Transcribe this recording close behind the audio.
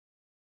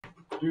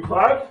Do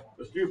 5?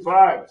 Let's do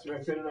 5. See if I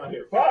can fit it on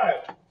here. 5.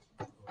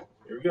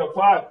 Here we go.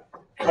 5.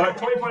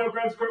 20.0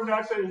 grams of carbon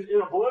dioxide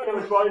in a balloon. How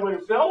much volume would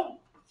it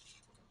fill?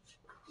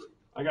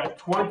 I got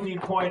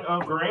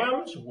 20.0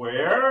 grams.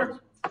 Where?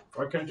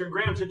 What can I turn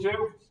grams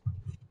into?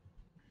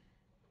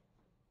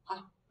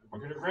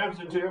 What can I turn grams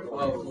into?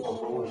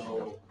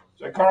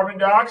 So carbon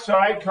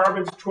dioxide.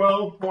 Carbon's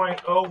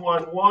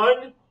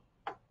 12.011.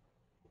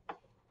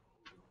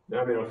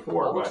 Now I made a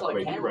 4, but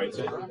wait, he writes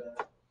it.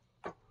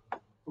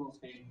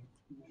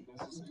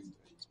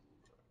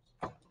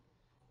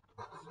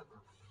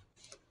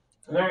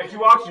 And there are 2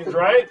 oxygens,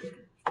 right?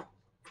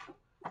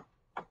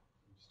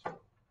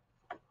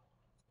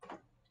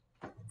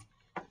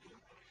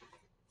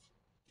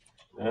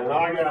 And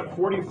I got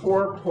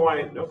 44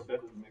 point, nope,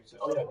 that doesn't make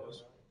sense. Oh, yeah, it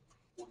does.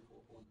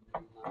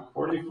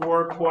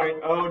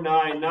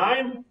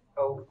 44.099.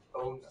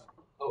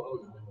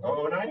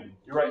 009?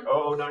 You're right,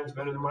 009 is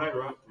better than what I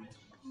wrote.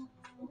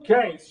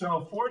 Okay,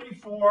 so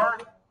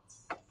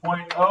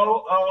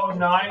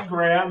 44.009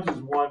 grams is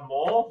 1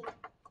 mole.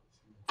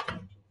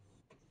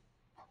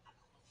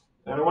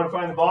 And I want to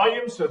find the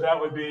volume, so that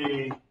would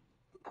be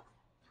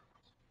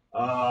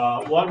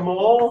 1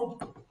 mole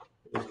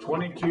is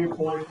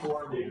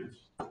 22.4 liters.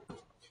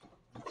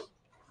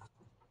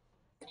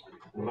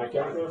 And my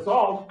calculator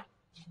solved.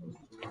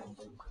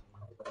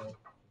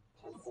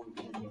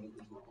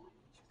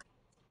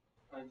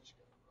 I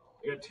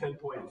got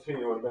 10.2.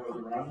 You want to bet with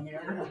the rounding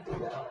error?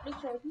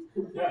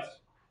 Yes.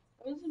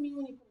 What does it mean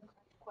when you put a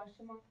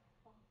question mark?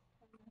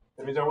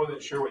 That means I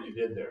wasn't sure what you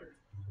did there.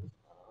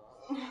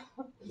 I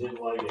didn't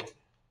like it.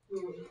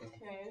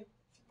 Okay.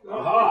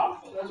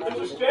 Aha! There's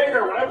a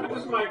stager. When I put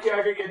this in my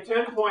calculator, I get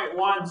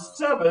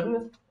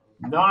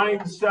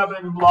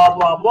 10.1797 blah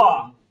blah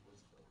blah.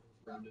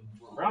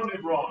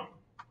 Rounded wrong.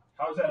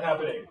 How's that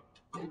happening?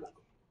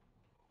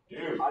 Dude,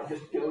 you're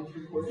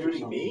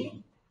doing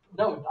me?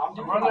 No, I'm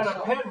doing running out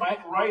myself. of pen. I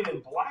can write in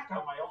black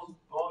on my own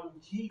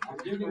key. I'm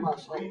doing my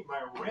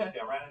red.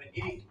 I ran out of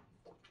ink.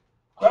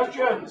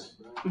 Questions?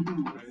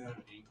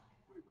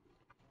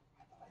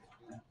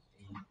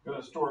 Go to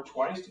the store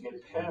twice to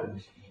get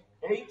pens.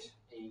 8.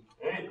 8.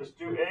 Let's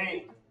do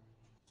 8.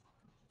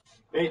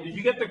 8. Did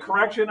you get the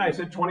correction? I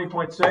said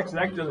 20.6.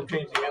 That doesn't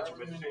change the answer,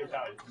 but it saves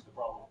how it's the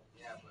problem.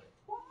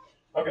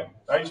 Okay.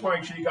 I just want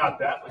to make sure you got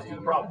that. Let's do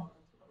the problem.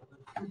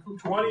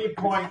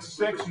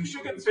 20.6. You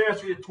should get the same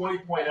answer at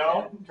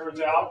 20.0. Turns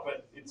out,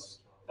 but it's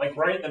like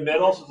right in the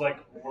middle. So it's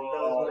like,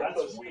 whoa,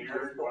 that's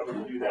weird. Why would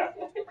you do that?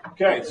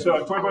 Okay.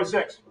 So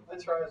 20.6.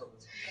 Let's try it.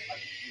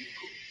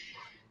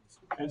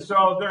 And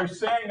so they're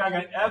saying I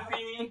got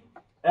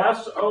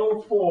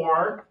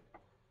FeSO4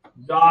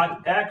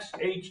 dot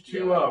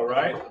XH2O,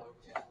 right?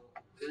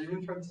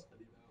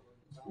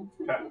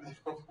 Okay.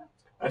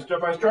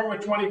 If I start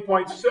with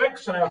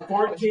 20.6 and I have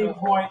 14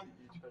 point,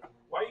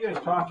 why are you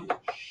guys talking?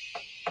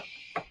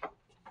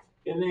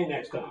 Get an A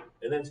next time,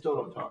 and then still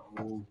don't talk.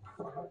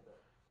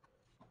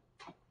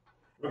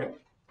 Okay.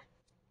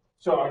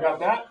 So I got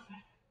that.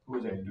 Who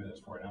was I going to do this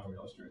for? Now we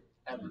illustrate.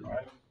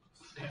 Right.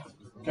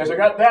 Okay, so I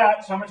got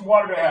that. So how much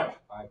water do I have?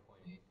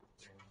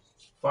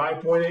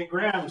 5.8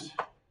 grams.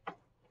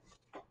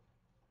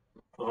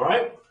 All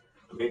right.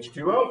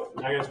 H2O.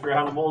 Now I got to figure out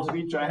how many moles of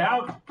each I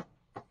have.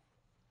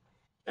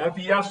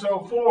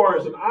 FeSO4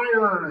 is an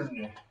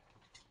iron.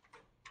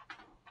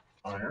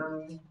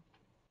 Iron.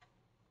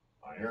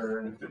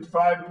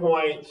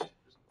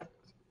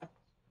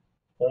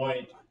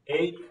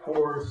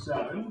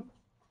 55.847.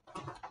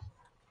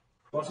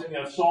 Plus then you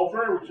have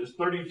sulfur, which is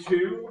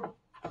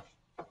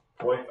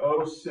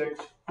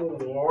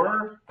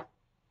 32.064.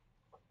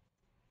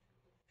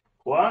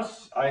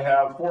 Plus, I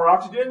have 4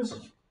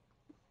 oxygens.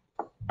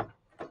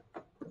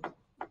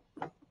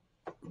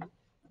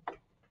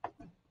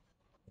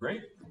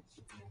 Great.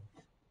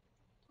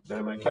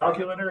 Then my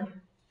calculator.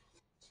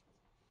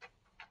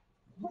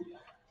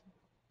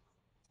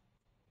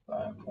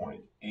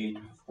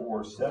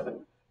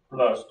 5.847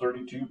 plus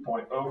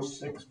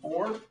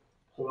 32.064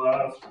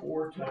 plus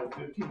 4 times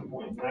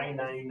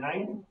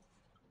 15.999.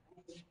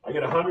 I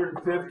get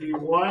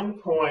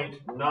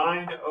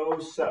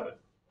 151.907.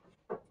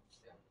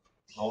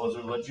 All those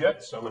are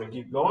legit, so I'm going to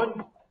keep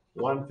going.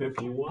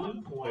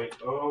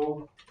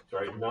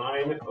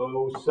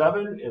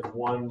 907 is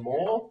 1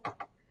 mole.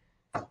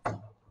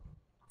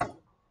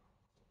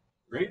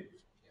 Great.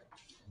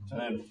 So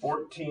then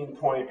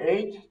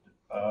 14.8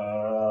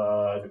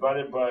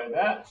 divided by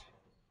that.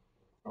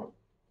 Oh.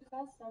 Is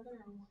that 7 or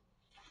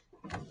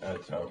 1?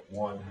 That's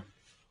 1.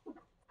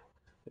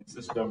 It's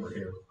this number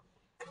here.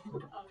 I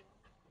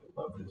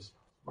love this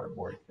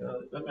smartboard.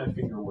 Let my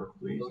finger work,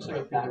 please. Looks Let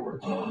like my finger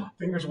work.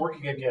 Finger's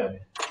working again.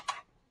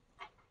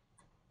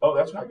 Oh,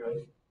 that's not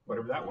good.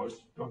 Whatever that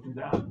was. Don't do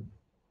that.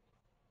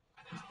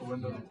 The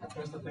window.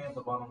 Press the thing at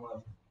the bottom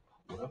left.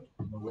 What?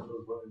 The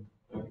Windows button.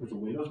 There's a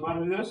Windows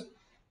button to this.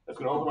 That's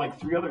going to open like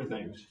 3 other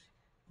things.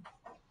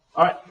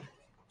 All right.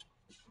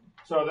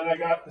 So then I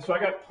got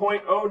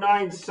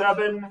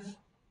 0.097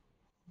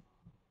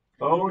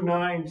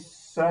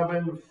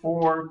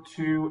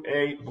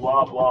 0.097428,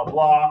 blah, blah,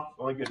 blah.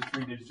 Only gets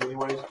 3 digits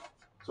anyways.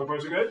 So far,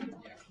 so good?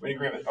 We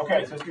agreement.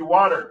 Okay, so let's do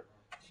water.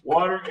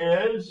 Water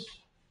is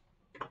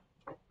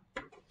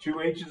 2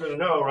 H's and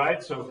an O,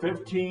 right? So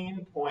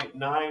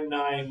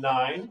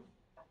 15.999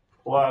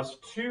 plus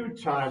 2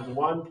 times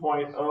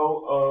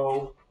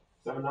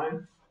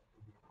 1.0079?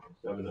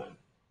 79.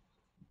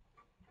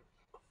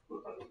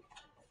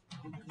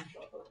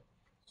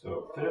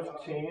 So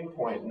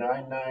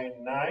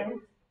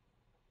 15.999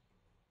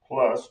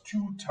 plus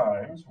 2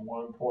 times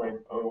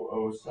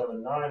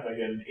 1.0079, I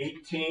get an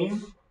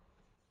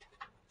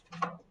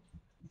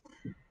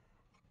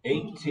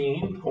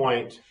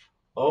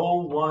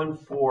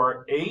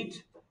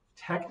 18.0148.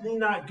 Technically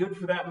not good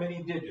for that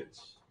many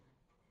digits.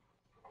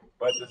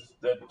 But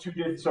the 2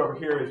 digits over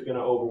here is going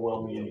to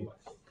overwhelm me anyway.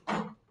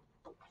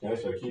 Okay,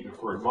 so keep it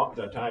for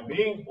the time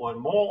being, 1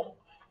 mole.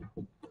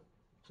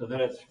 So then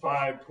it's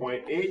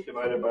 5.8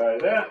 divided by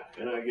that,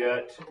 and I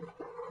get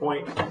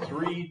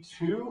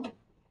 0.32.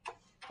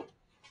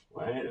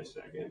 Wait a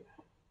second.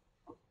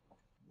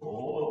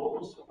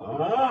 Moles.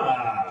 Am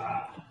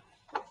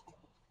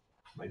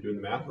I doing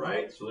the math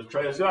right? So let's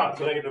try this out.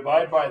 So I can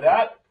divide by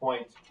that,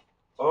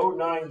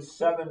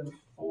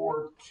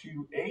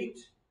 0.097428.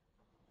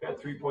 Got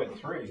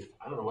 3.3.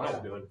 I don't know what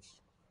I'm doing.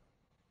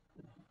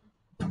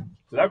 So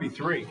that'd be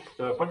 3.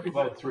 So if I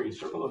divided 3,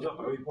 circle those up.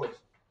 How many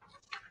points?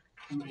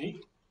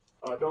 8.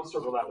 Don't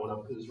circle that one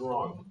up because it's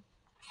wrong.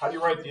 How do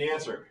you write the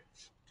answer?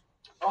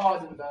 Oh, I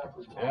did it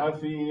backwards.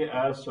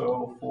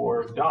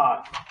 FeSO4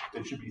 dot.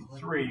 It should be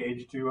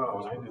 3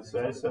 H2O. And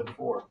I said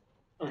 4.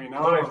 Okay,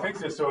 Now I fix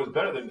this so it's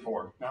better than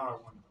 4. Now I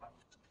won.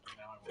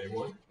 They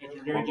won. If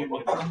you're gonna give me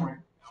a point,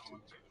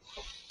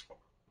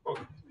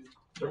 Okay.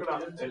 Check it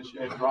out. And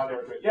draw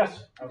there. Yes.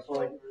 I feel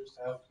like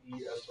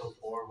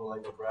FeSO4 with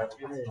like a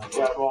bracket.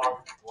 Yeah,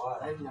 wrong.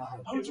 Why?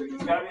 It's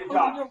gotta be a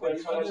dot.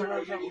 That's what I said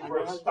earlier.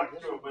 We're stuck to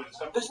it, but it's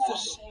something. That's the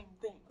same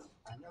thing.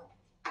 I know.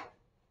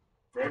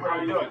 Ray, how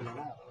are you doing?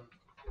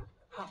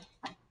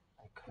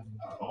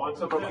 On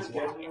some of this,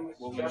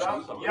 get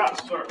out.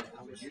 Yes, sir.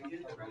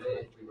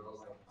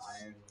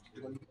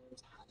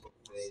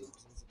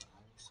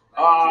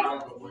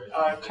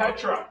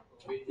 Tetra.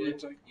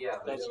 Yeah,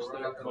 that's just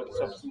like what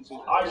substances.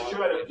 I should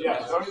have,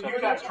 yes. So you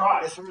that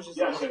try.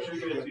 Yes, I should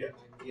give it to you.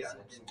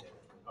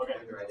 Okay.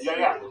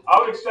 Yeah. I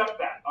would accept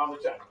that on the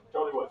test.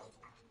 Totally would.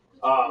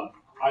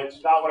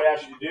 It's not what I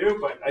asked you to do,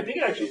 but I think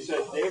it actually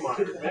says name on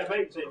it. It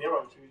might say name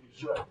on it, so you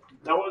should.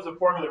 Now, what was the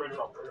formula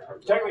original?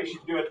 Technically, you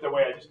should do it the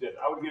way I just did.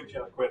 I would give it to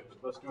you on the quiz,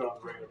 but let's do it on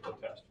the regular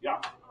test.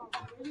 Yeah.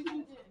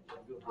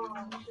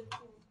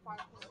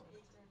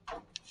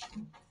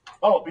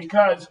 Oh,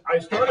 because I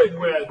started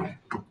with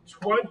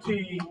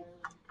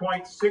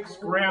 20.6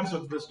 grams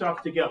of the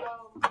stuff together.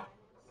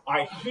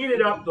 I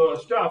heated up the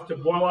stuff to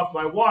boil off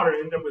my water and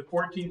ended up with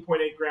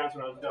 14.8 grams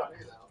when I was done.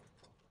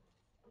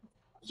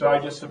 So I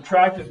just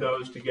subtracted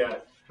those to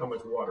get how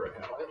much water I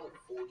had.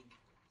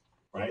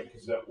 Right?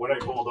 Because what I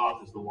boiled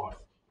off is the water.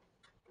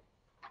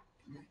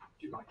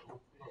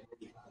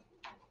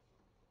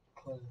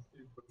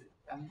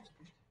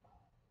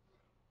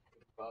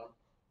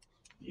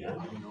 Yeah.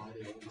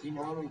 Do you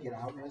know how to get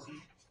out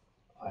resin?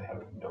 I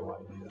have no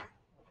idea.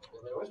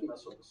 well, they always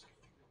mess with us.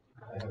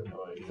 I have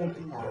no idea.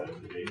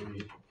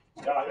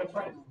 Yeah, that's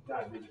right. Yeah, I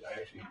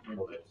actually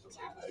emailed it, so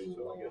I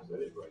guess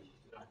that is right.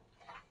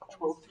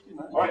 All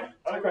right,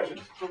 other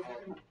questions?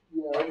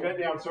 Write that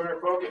down, sort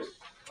of focus.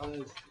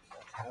 You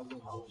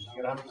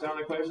got 100% on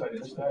the quiz? I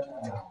didn't that.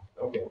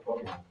 Okay,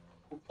 focus.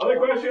 Other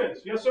questions?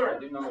 Yes, sir.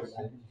 Let's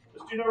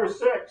do number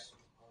 6.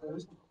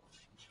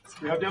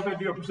 We have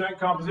definitely do a percent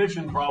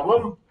composition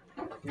problem.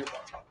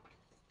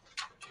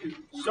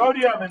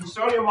 Sodium and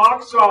sodium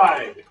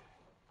oxide.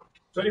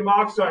 Sodium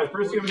oxide.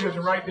 First thing I'm going to do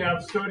is write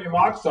down sodium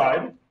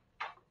oxide.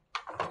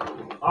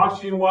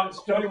 Sodium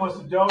wants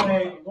to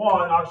donate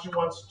 1. Oxygen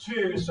wants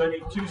 2. So I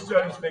need 2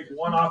 sodiums to make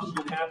 1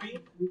 oxygen happy.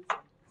 Is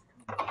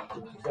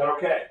that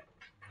okay?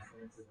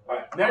 All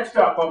right. Next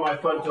up on my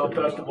fun till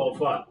festival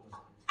fun.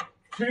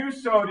 2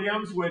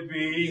 sodiums would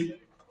be.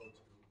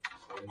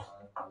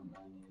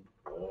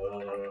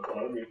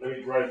 Let me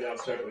write it down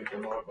separately for a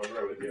moment. I'll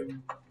write with you.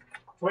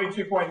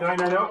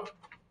 22.990.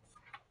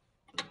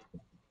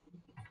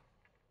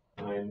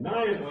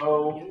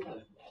 990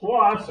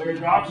 plus,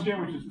 there's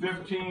oxygen, which is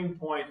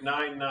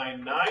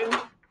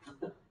 15.999.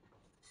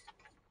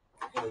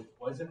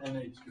 Why is it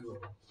Na2O?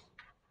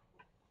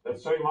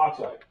 That's sodium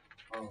oxide.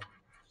 Oh.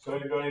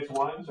 Sodium donates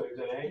 1, so is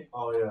it A?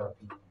 Oh, yeah.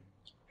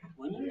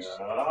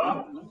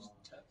 Yeah.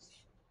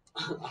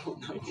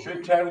 It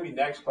should technically be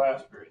next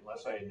class period,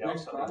 unless I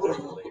announce something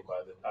differently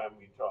by the time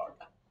we talk.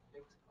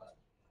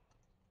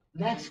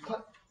 Next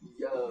class.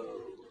 Yo.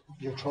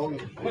 You're trolling.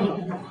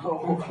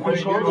 What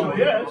it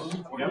usually is,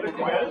 we have the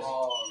quiz.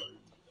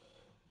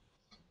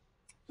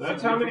 So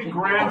that's how many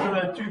grams of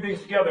the 2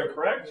 things together,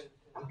 correct?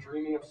 I'm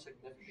dreaming of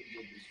significant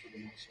digits for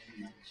the next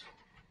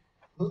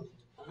 2 months.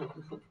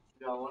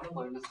 Yeah, I want to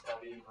learn to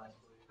study in high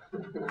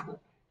school.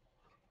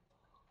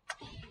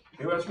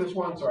 Who asked this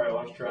one? Sorry, I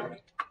lost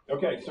track.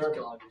 Okay, sir.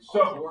 God,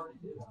 So,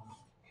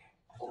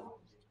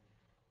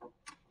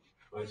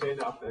 when I say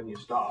enough, then you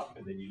stop,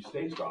 and then you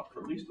stay stopped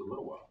for at least a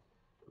little while.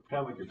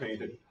 Kind of like you're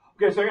painted.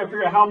 Okay, so I got to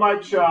figure out how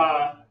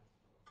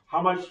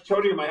much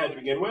sodium I had to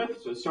begin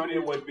with. So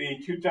sodium would be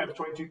 2 times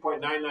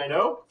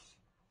 22.990.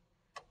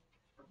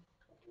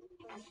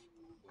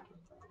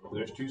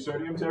 There's 2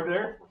 sodiums over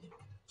there.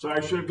 So I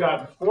should have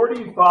got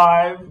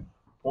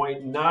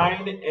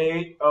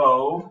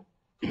 45.980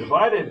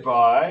 divided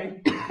by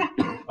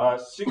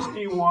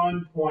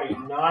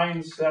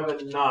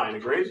 61.979.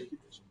 Agreed?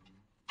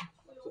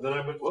 So then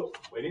I went, whoops,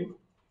 waiting.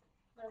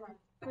 Never mind.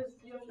 Because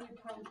you have to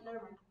count,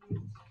 never mind.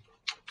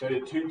 So I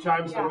did 2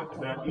 times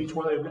each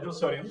one of the individual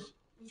sodiums.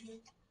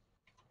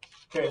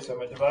 Okay, so I'm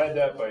going to divide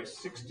that by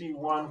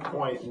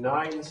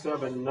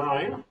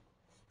 61.979.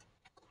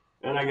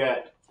 And I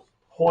got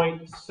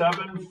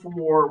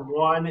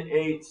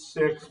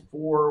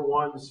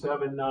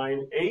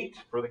 0.741864178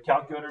 for the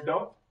calculator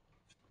dough.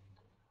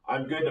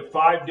 I'm good to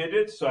 5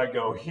 digits, so I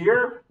go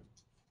here.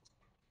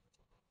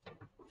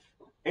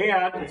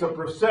 And it's a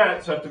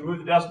percent, so I have to move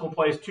the decimal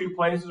place 2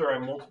 places, or I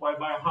multiply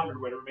by 100,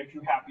 whatever makes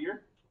you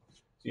happier.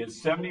 So you get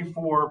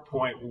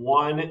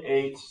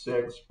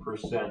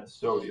 74.186%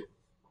 sodium.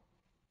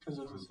 Because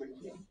it's a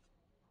 16.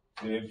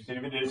 If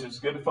it is, it's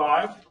good to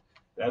 5.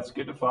 That's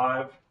good to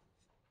 5.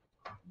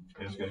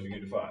 And it's going to be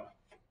good to 5.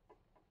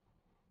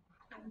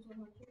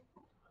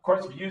 Of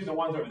course, if you use the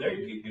ones over there,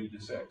 you can get good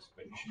to 6.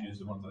 But you should use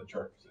the ones on the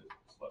chart because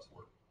it's less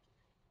work.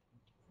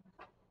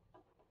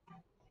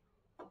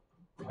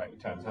 Right,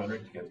 times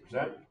 100 to get the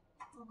percent.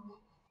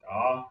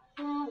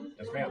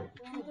 Yes, ma'am.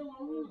 The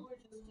one we were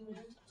just doing,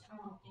 8.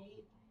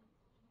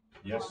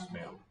 Yes,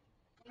 ma'am.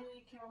 When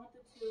we came up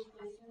with the 2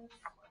 equations,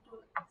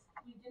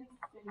 we didn't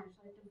finish,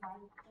 like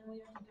divide, then we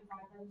have to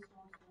divide by the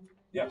smallest number.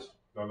 Yes,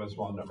 by a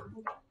small number.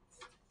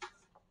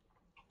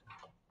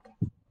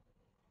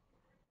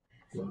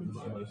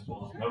 By the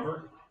smallest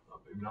number. Oh,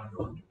 maybe not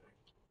going today.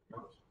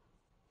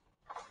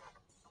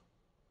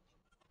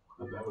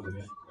 Oh, that was an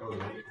 8. That was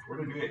an 8. Where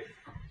did we do 8?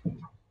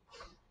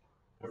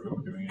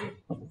 Everyone doing 8.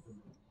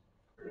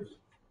 There it is.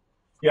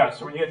 Yeah,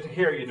 so when you get to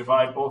here, you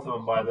divide both of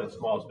them by the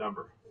smallest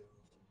number.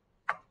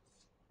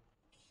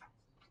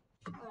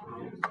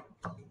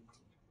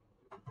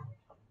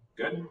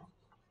 Good?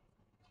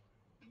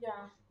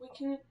 Yeah, we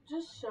can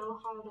just show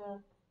how to.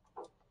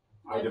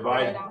 I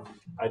divided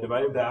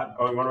that.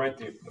 Oh, you want to write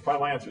the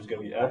final answer is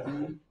going to be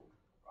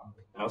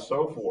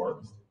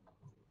FeSO4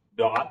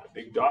 dot,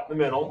 big dot in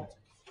the middle,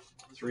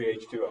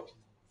 3H2O.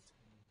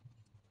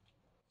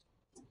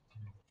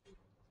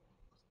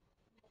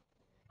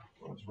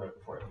 That was right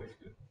before I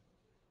fixed it.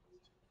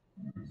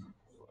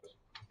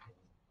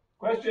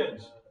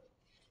 Questions?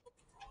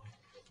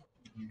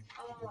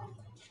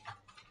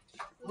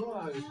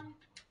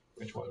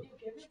 Which one? Did you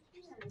give it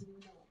to me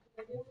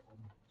or no?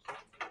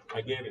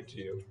 I gave it to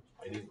you.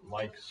 I didn't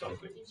like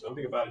something.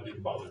 Something about it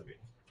didn't bother me.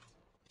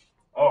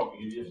 Oh,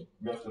 you just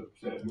messed up,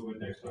 said move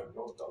it next time.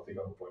 Don't, I'll take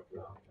off a point for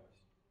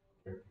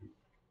that.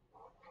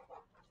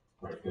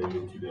 Right, they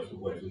do 2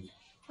 decimal places.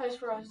 Place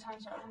for us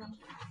times I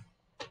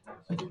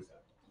don't know.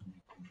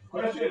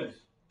 Questions?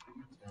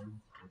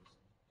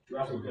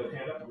 Russell, we got a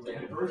hand up. We'll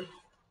take it first.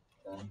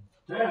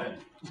 10.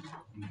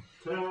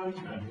 10.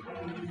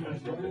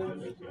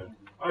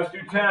 Let's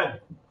do 10.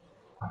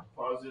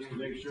 Pause this to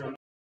make sure.